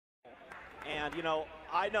And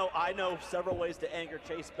I know several ways to anger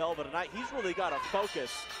Chase Bell, but tonight he's really got to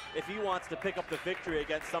focus if he wants to pick up the victory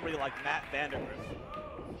against somebody like Matt Vandagriff.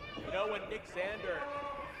 When Nick Xander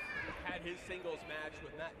had his singles match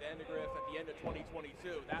with Matt Vandagriff at the end of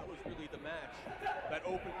 2022, that was really the match that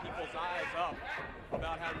opened people's eyes up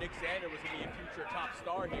about how Nick Xander was going to be a future top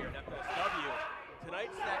star here in FSW.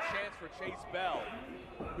 Tonight's that chance for Chase Bell,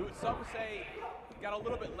 who some say got a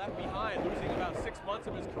little bit left behind, losing about 6 months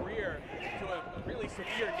of his career to a really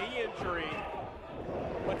severe knee injury.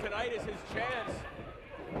 But tonight is his chance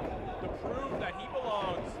to prove that he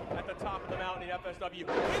belongs at the top of the mountain in FSW.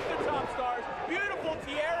 With the top stars, beautiful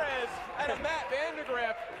tiaras, and a Matt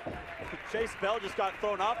Vandagriff. Chase Bell just got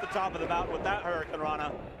thrown off the top of the mountain with that Hurricane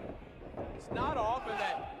Rana. It's not often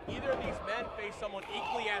that either of these men face someone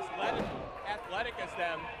equally athletic as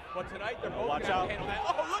them, but tonight they're both going to handle that.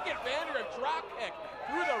 Oh, look at Vandagriff drop kick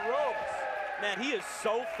through the ropes. Man, he is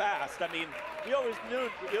so fast. I mean, we always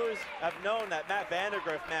have known that Matt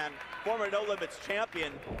Vandagriff, man, former No Limits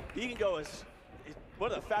champion, he can go as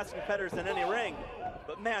one of the fastest competitors in any ring.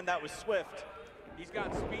 But man, that was swift. He's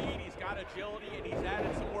got speed, he's got agility, and he's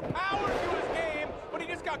added some more power to his game, but he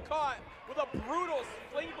just got caught with a brutal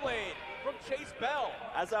sling blade from Chase Bell.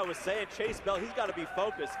 As I was saying, Chase Bell, he's got to be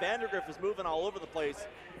focused. Vandagriff is moving all over the place,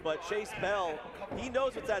 but Chase Bell, he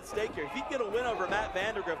knows what's at stake here. If he can get a win over Matt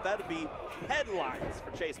Vandagriff, that would be headlines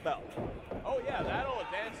for Chase Bell. Oh yeah, that'll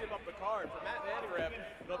advance him up the card. For Matt Vandagriff,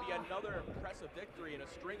 it'll be another impressive victory in a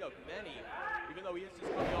string of many. Even though he is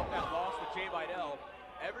just coming off that loss with Jay Vidal,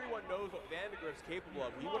 everyone knows what Vandagriff's capable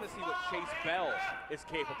of. We want to see what Chase Bell is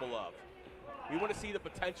capable of. We want to see the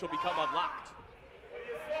potential become unlocked.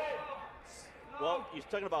 Well, he's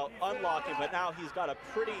talking about unlocking, but now he's got a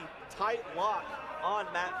pretty tight lock on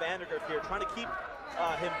Matt Vandagriff here, trying to keep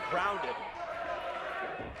him grounded.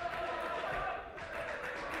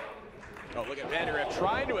 Oh, look at Vandagriff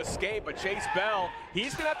trying to escape, but Chase Bell,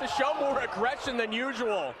 he's going to have to show more aggression than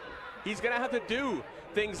usual. He's going to have to do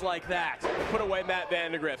things like that. Put away Matt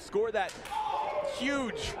Vandagriff. Score that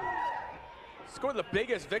huge, score the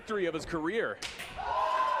biggest victory of his career.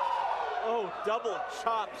 Oh, double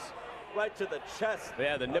chops right to the chest.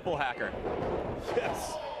 Yeah, the nipple hacker.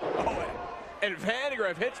 Yes. Oh, and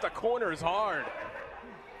Vandagriff hits the corners hard.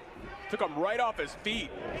 Took him right off his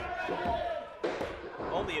feet.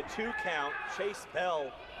 Only a 2 count. Chase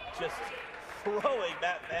Bell just throwing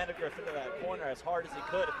Matt Vandagriff into that corner as hard as he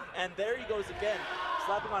could. And there he goes again,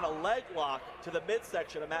 slapping on a leg lock to the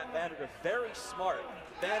midsection of Matt Vandagriff. Very smart.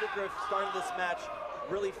 Vandagriff started this match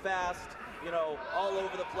really fast, all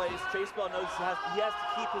over the place. Chase Bell knows he has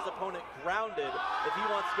to keep his opponent grounded if he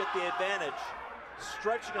wants to get the advantage.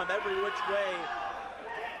 Stretching him every which way.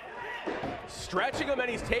 Stretching him, and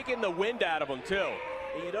he's taking the wind out of him, too.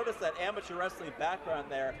 And you notice that amateur wrestling background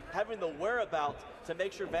there, having the whereabouts to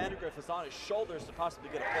make sure Vandagriff is on his shoulders to possibly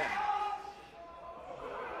get a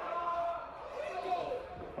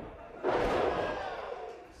pin.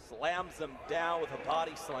 Slams him down with a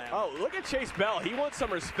body slam. Oh, look at Chase Bell. He wants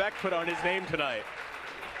some respect put on his name tonight.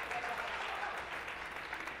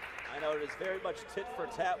 I know it is very much tit for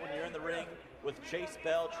tat when you're in the ring with Chase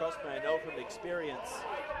Bell. Trust me, I know from experience.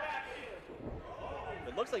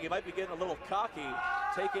 It looks like he might be getting a little cocky,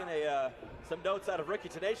 taking some notes out of Ricky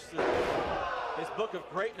Tenacious's his book of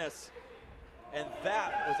greatness. And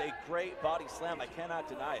that was a great body slam. I cannot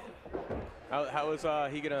deny it. How are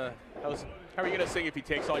you gonna sing if he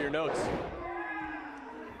takes all your notes?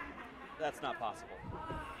 That's not possible.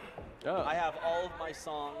 Oh. I have all of my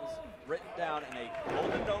songs written down in a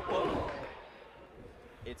golden notebook.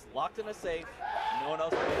 It's locked in a safe. No one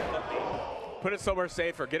else can get it but me. Put it somewhere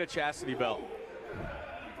safer. Get a chastity belt.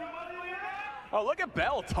 Oh, look at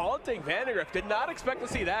Bell taunting Vandagriff. Did not expect to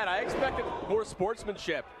see that. I expected more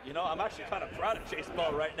sportsmanship. I'm actually kind of proud of Chase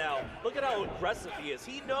Bell right now. Look at how aggressive he is.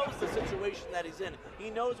 He knows the situation that he's in. He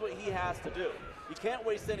knows what he has to do. You can't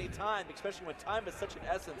waste any time, especially when time is such an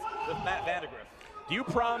essence with Matt Vandagriff. Do you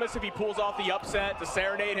promise if he pulls off the upset to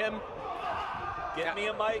serenade him? Get me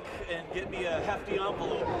a mic and get me a hefty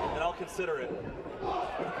envelope, and I'll consider it.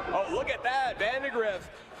 Oh, look at that. Vandagriff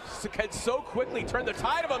can so quickly turn the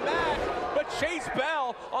tide of a match, but Chase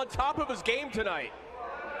Bell on top of his game tonight.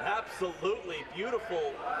 Absolutely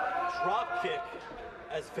beautiful drop kick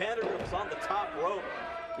as Vandagriff's on the top rope.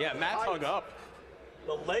 Yeah, Matt's hung up.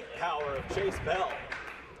 The leg power of Chase Bell.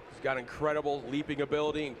 He's got incredible leaping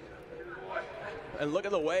ability. And look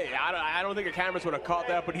at the way. I don't think the cameras would have caught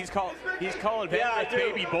that, but he's calling Vandagriff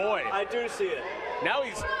baby boy. I do see it. Now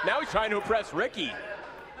he's trying to impress Ricky.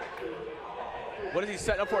 What is he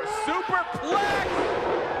setting up for? A superplex!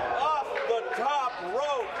 Off the top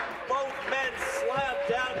rope. Both men slammed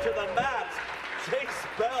down to the mat.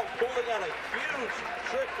 Bell pulling out a huge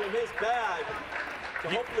trick from his bag to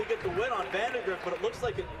hopefully get the win on Vandagriff, but it looks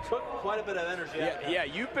like it took quite a bit of energy out of him. Yeah,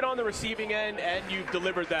 you've been on the receiving end and you've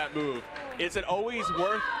delivered that move. Is it always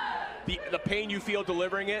worth the pain you feel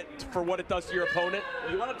delivering it for what it does to your opponent?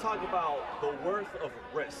 You want to talk about the worth of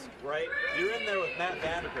risk, right? You're in there with Matt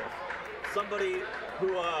Vandagriff, somebody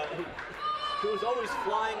who's always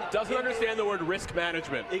flying. Doesn't understand the word risk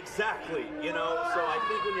management. Exactly, you know, so I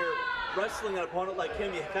think when you're wrestling an opponent like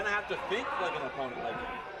him, you kind of have to think like an opponent like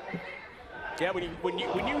him. Yeah,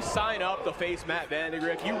 when you sign up to face Matt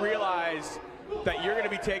Vandagriff, you realize that you're going to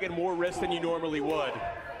be taking more risks than you normally would.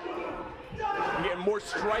 You're getting more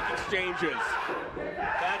strike exchanges.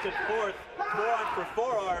 Back and forth, forearm for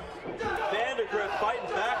forearm. Vandagriff fighting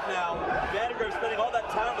back now. Vandagriff spending all that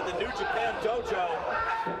time at the New Japan Dojo.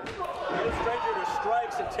 No stranger to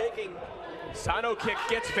strikes and taking. Sino kick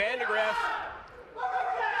gets Vandagriff.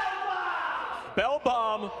 Bell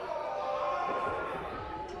bomb.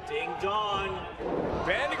 Ding dong.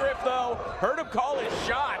 Vandagriff, though, heard him call his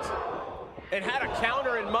shot and had a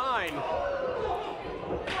counter in mind.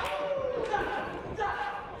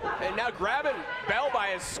 And now grabbing Bell by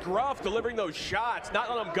his scruff, delivering those shots, not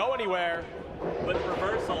letting him go anywhere. With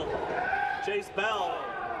reversal, Chase Bell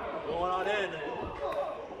going on in.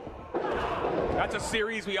 That's a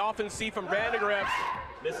series we often see from Vandagriff.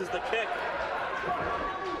 Misses the kick.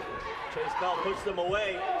 Chase Bell pushes him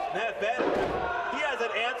away. Matt Vandagriff, he has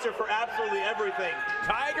an answer for absolutely everything.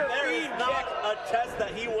 Tiger There is feed not kick. a test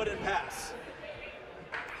that he wouldn't pass.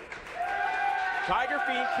 Tiger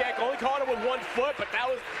fiend kick, only caught him with 1 foot, but that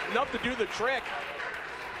was enough to do the trick.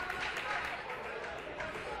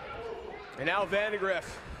 And now Vandagriff,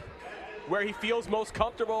 where he feels most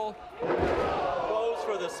comfortable. Goes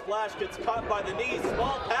for the splash, gets caught by the knees,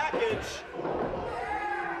 small package.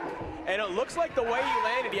 And it looks like the way he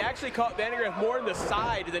landed, he actually caught Vandagriff more in the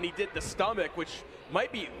side than he did the stomach, which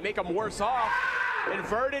might make him worse off.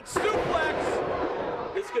 Inverted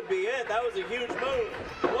suplex. This could be it. That was a huge move.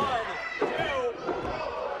 1, 2,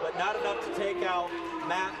 but not enough to take out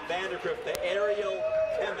Matt Vandagriff, the aerial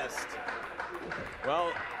chemist.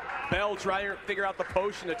 Well, Bell trying to figure out the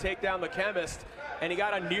potion to take down the chemist, and he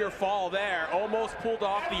got a near fall there. Almost pulled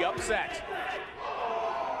off the upset.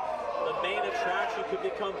 The main attraction could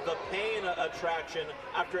become the pain attraction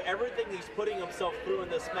after everything he's putting himself through in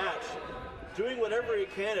this match. Doing whatever he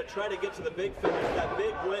can to try to get to the big finish, that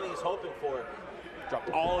big win he's hoping for.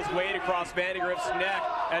 Dropped all his weight across Vandagriff's neck,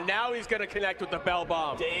 and now he's going to connect with the bell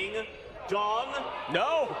bomb. Ding, dong.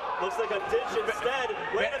 No. Looks like a ditch instead.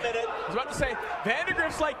 Wait a minute. I was about to say,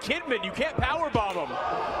 Vandagriff's like Kidman. You can't power bomb him.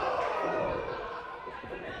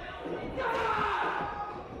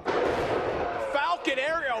 Falcon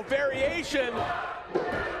aerial variation.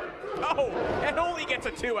 Oh, and only gets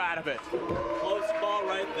a 2 out of it. Close call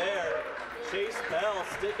right there. Chase Bell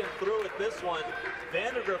sticking through with this one.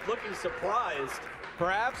 Vandagriff looking surprised.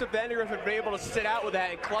 Perhaps if Vandagriff had been able to sit out with that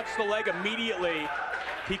and clutch the leg immediately,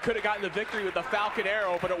 he could have gotten the victory with the Falcon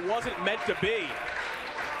Arrow, but it wasn't meant to be.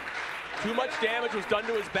 Too much damage was done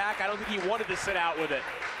to his back. I don't think he wanted to sit out with it.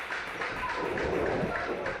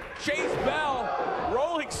 Chase Bell,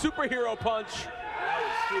 rolling superhero punch. That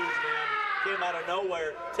was huge, man. Came out of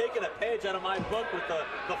nowhere. Taking a page out of my book with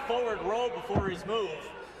the forward roll before his move.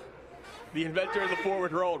 The inventor of the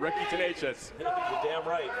forward roll, Ricky Tenacious. You're damn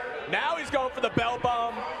right. Now he's going for the bell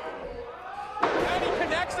bomb. And he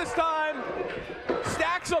connects this time.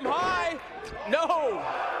 Stacks him high. No.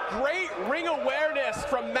 Great ring awareness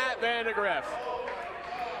from Matt Vandagriff.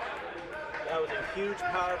 That was a huge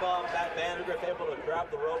powerbomb. Matt Vandagriff able to grab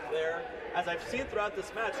the rope there. As I've seen throughout this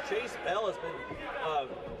match, Chase Bell has been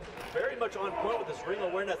very much on point with his ring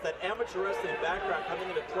awareness, that amateur wrestling background coming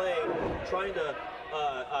into play, trying to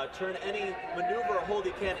turn any maneuver or hold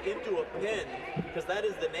he can into a pin, because that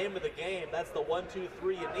is the name of the game. That's the 1, 2,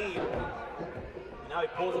 3 you need. And now he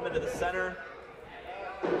pulls him into the center.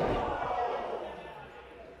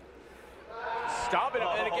 Stop it,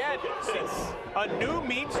 and again, a new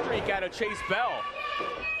mean streak out of Chase Bell.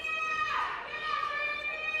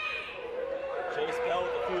 Chase Bell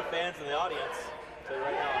with a few fans in the audience. I'll tell you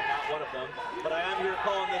right now, I'm not one of them. But I am here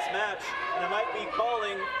calling this match, and I might be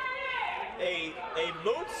calling a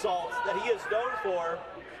moonsault that he is known for.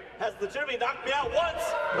 Has legitimately knocked me out once,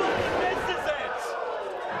 but this is it.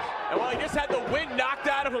 And while he just had the wind knocked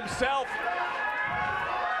out of himself,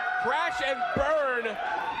 crash and burn.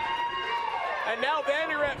 And now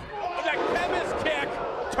Vandagriff with a chemist kick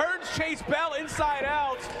turns Chase Bell inside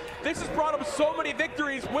out. This has brought him so many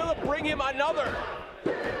victories. Will it bring him another?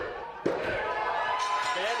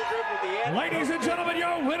 Vandagriff with the end. Ladies and gentlemen,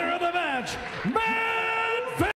 your winner of the match,